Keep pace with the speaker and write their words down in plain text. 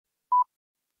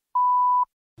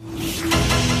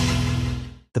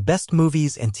the best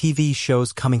movies and TV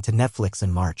shows coming to Netflix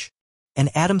in March. An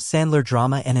Adam Sandler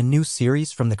drama and a new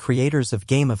series from the creators of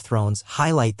Game of Thrones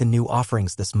highlight the new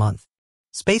offerings this month.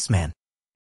 Spaceman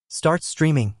starts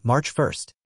streaming March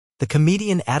 1st. The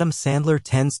comedian Adam Sandler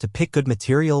tends to pick good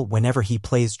material whenever he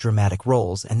plays dramatic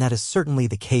roles, and that is certainly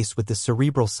the case with the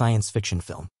cerebral science fiction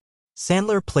film.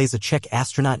 Sandler plays a Czech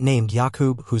astronaut named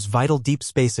Jakub, whose vital deep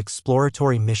space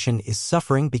exploratory mission is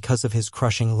suffering because of his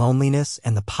crushing loneliness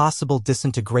and the possible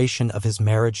disintegration of his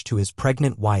marriage to his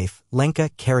pregnant wife, Lenka,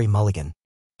 Carey Mulligan.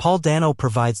 Dano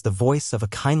provides the voice of a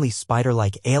kindly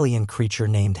spider-like alien creature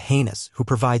named Hanuš, who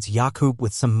provides Jakub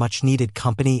with some much-needed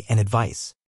company and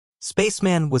advice.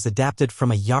 Spaceman was adapted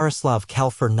from a Jaroslav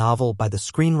Kalfař novel by the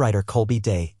screenwriter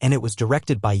Colby, and it was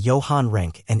directed by Johan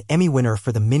Renck, an Emmy-winner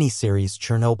for the miniseries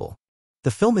Chernobyl. The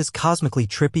film is cosmically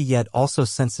trippy yet also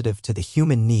sensitive to the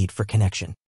human need for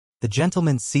connection. The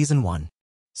Gentleman Season 1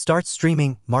 starts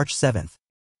streaming March 7th.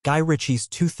 Guy Ritchie's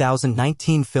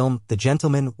 2019 film The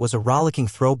Gentleman was a rollicking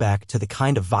throwback to the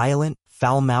kind of violent,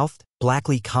 foul-mouthed,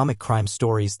 blackly comic crime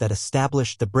stories that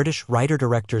established the British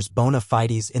writer-director's bona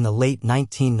fides in the late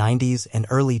 1990s and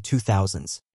early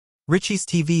 2000s. Ritchie's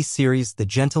TV series The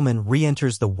Gentleman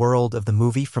re-enters the world of the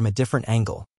movie from a different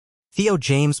angle. Theo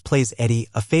James plays Eddie,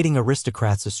 a fading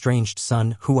aristocrat's estranged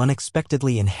son who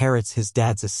unexpectedly inherits his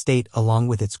dad's estate along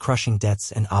with its crushing debts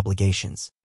and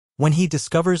obligations. When he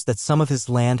discovers that some of his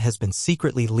land has been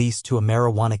secretly leased to a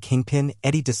marijuana kingpin,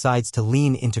 Eddie decides to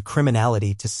lean into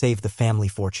criminality to save the family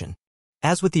fortune.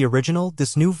 As with the original,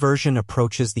 this new version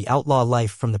approaches the outlaw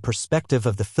life from the perspective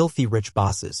of the filthy rich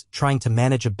bosses, trying to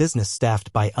manage a business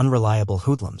staffed by unreliable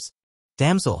hoodlums.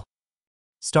 Damsel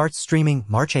starts streaming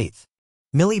March 8th.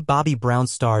 Millie Bobby Brown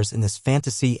stars in this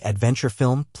fantasy-adventure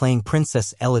film, playing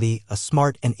Princess Elodie, a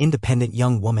smart and independent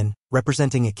young woman,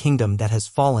 representing a kingdom that has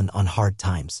fallen on hard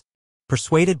times.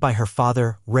 Persuaded by her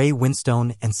father, Ray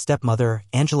Winstone, and stepmother,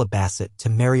 Angela Bassett, to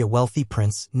marry a wealthy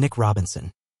prince, Nick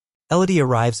Robinson. Elodie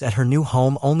arrives at her new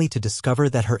home only to discover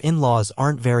that her in-laws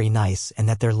aren't very nice and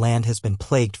that their land has been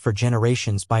plagued for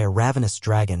generations by a ravenous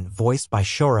dragon voiced by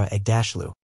Shora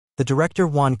Agdashlu. The director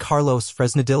Juan Carlos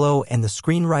Fresnadillo and the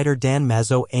screenwriter Dan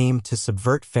Mazzo aim to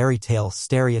subvert fairy tale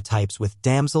stereotypes, with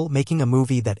Damsel making a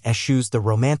movie that eschews the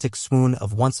romantic swoon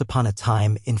of Once Upon a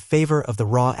Time in favor of the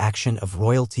raw action of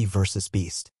royalty versus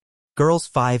beast. Girls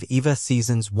 5 Eva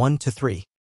Seasons 1-3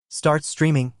 starts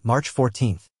streaming March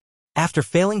 14th. After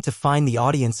failing to find the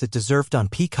audience it deserved on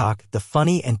Peacock, the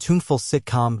funny and tuneful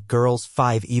sitcom Girls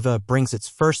 5 Eva brings its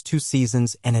first 2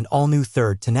 seasons and an all-new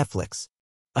third to Netflix.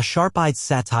 A sharp-eyed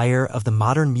satire of the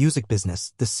modern music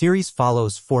business, the series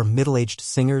follows 4 middle-aged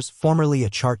singers, formerly a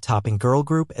chart-topping girl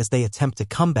group, as they attempt to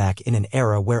come back in an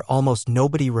era where almost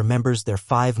nobody remembers their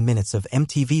 5 minutes of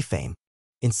MTV fame.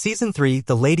 In Season 3,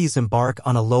 the ladies embark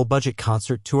on a low-budget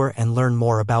concert tour and learn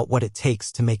more about what it takes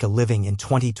to make a living in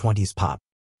 2020's pop.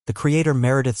 The creator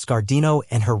Meredith Scardino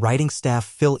and her writing staff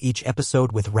fill each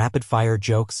episode with rapid-fire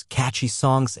jokes, catchy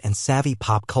songs, and savvy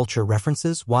pop culture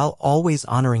references, while always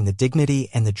honoring the dignity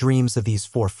and the dreams of these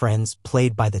 4 friends,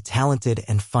 played by the talented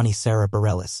and funny Sarah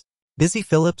Bareilles, Busy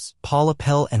Phillips, Paula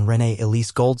Pell, and Renee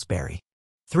Elise Goldsberry.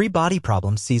 3 Body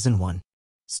Problem Season 1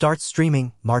 starts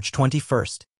streaming March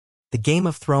 21st. The Game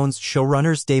of Thrones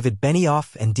showrunners David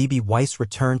Benioff and D.B. Weiss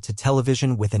return to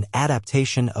television with an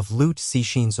adaptation of Liu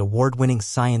Cixin's award-winning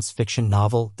science fiction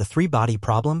novel, The 3 Body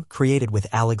Problem, created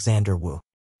with Alexander Wu.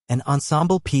 An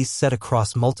ensemble piece set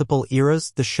across multiple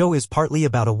eras, the show is partly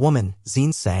about a woman,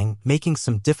 Xin Sang, making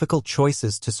some difficult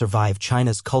choices to survive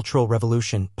China's Cultural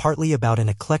Revolution, partly about an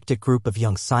eclectic group of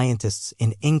young scientists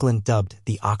in England dubbed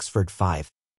the Oxford Five,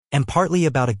 and partly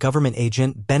about a government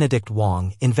agent, Benedict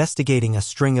Wong, investigating a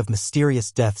string of mysterious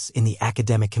deaths in the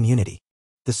academic community.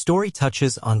 The story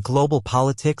touches on global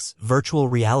politics, virtual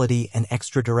reality, and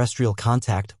extraterrestrial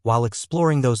contact, while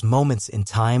exploring those moments in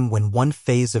time when one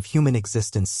phase of human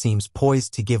existence seems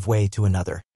poised to give way to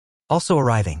another. Also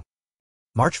arriving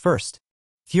March 1st.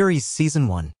 Furies Season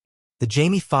 1. The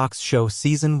Jamie Foxx Show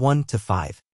Season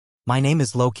 1-5. My Name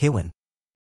is Lo Kiwin.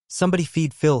 Somebody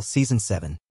Feed Phil Season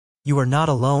 7. You Are Not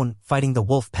Alone, Fighting the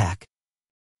Wolf Pack.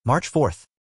 March 4th.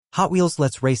 Hot Wheels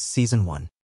Let's Race Season 1.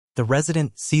 The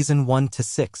Resident Season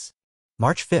 1-6.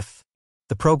 March 5th.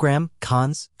 The Program,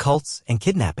 Cons, Cults, and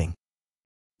Kidnapping.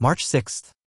 March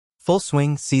 6th. Full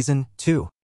Swing Season 2.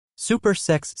 Super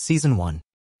Sex Season 1.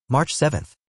 March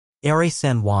 7th. Ere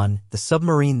San Juan, The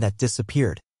Submarine That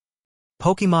Disappeared.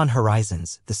 Pokémon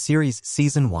Horizons, the series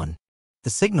Season 1.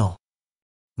 The Signal.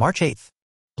 March 8th.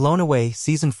 Blown Away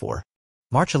Season 4.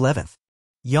 March 11th.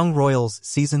 Young Royals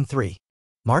Season 3.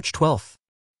 March 12th.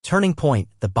 Turning Point,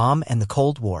 The Bomb and the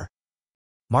Cold War.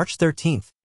 March 13th.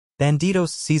 Banditos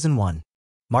Season 1.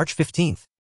 March 15th.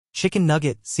 Chicken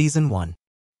Nugget Season 1.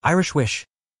 Irish Wish.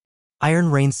 Iron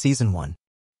Rain Season 1.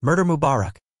 Murder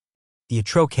Mubarak. The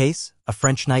Atro Case, A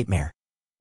French Nightmare.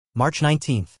 March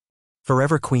 19th.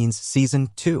 Forever Queens Season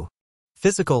 2.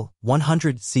 Physical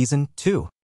 100 Season 2.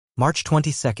 March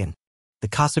 22nd. The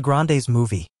Casagrandes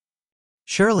Movie.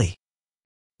 Shirley.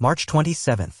 March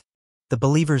 27th. The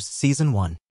Believers Season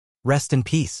 1. Rest in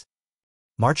Peace.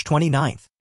 March 29th.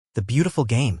 The Beautiful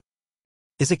Game.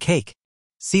 Is a Cake.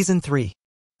 Season 3.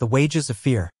 The Wages of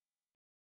Fear.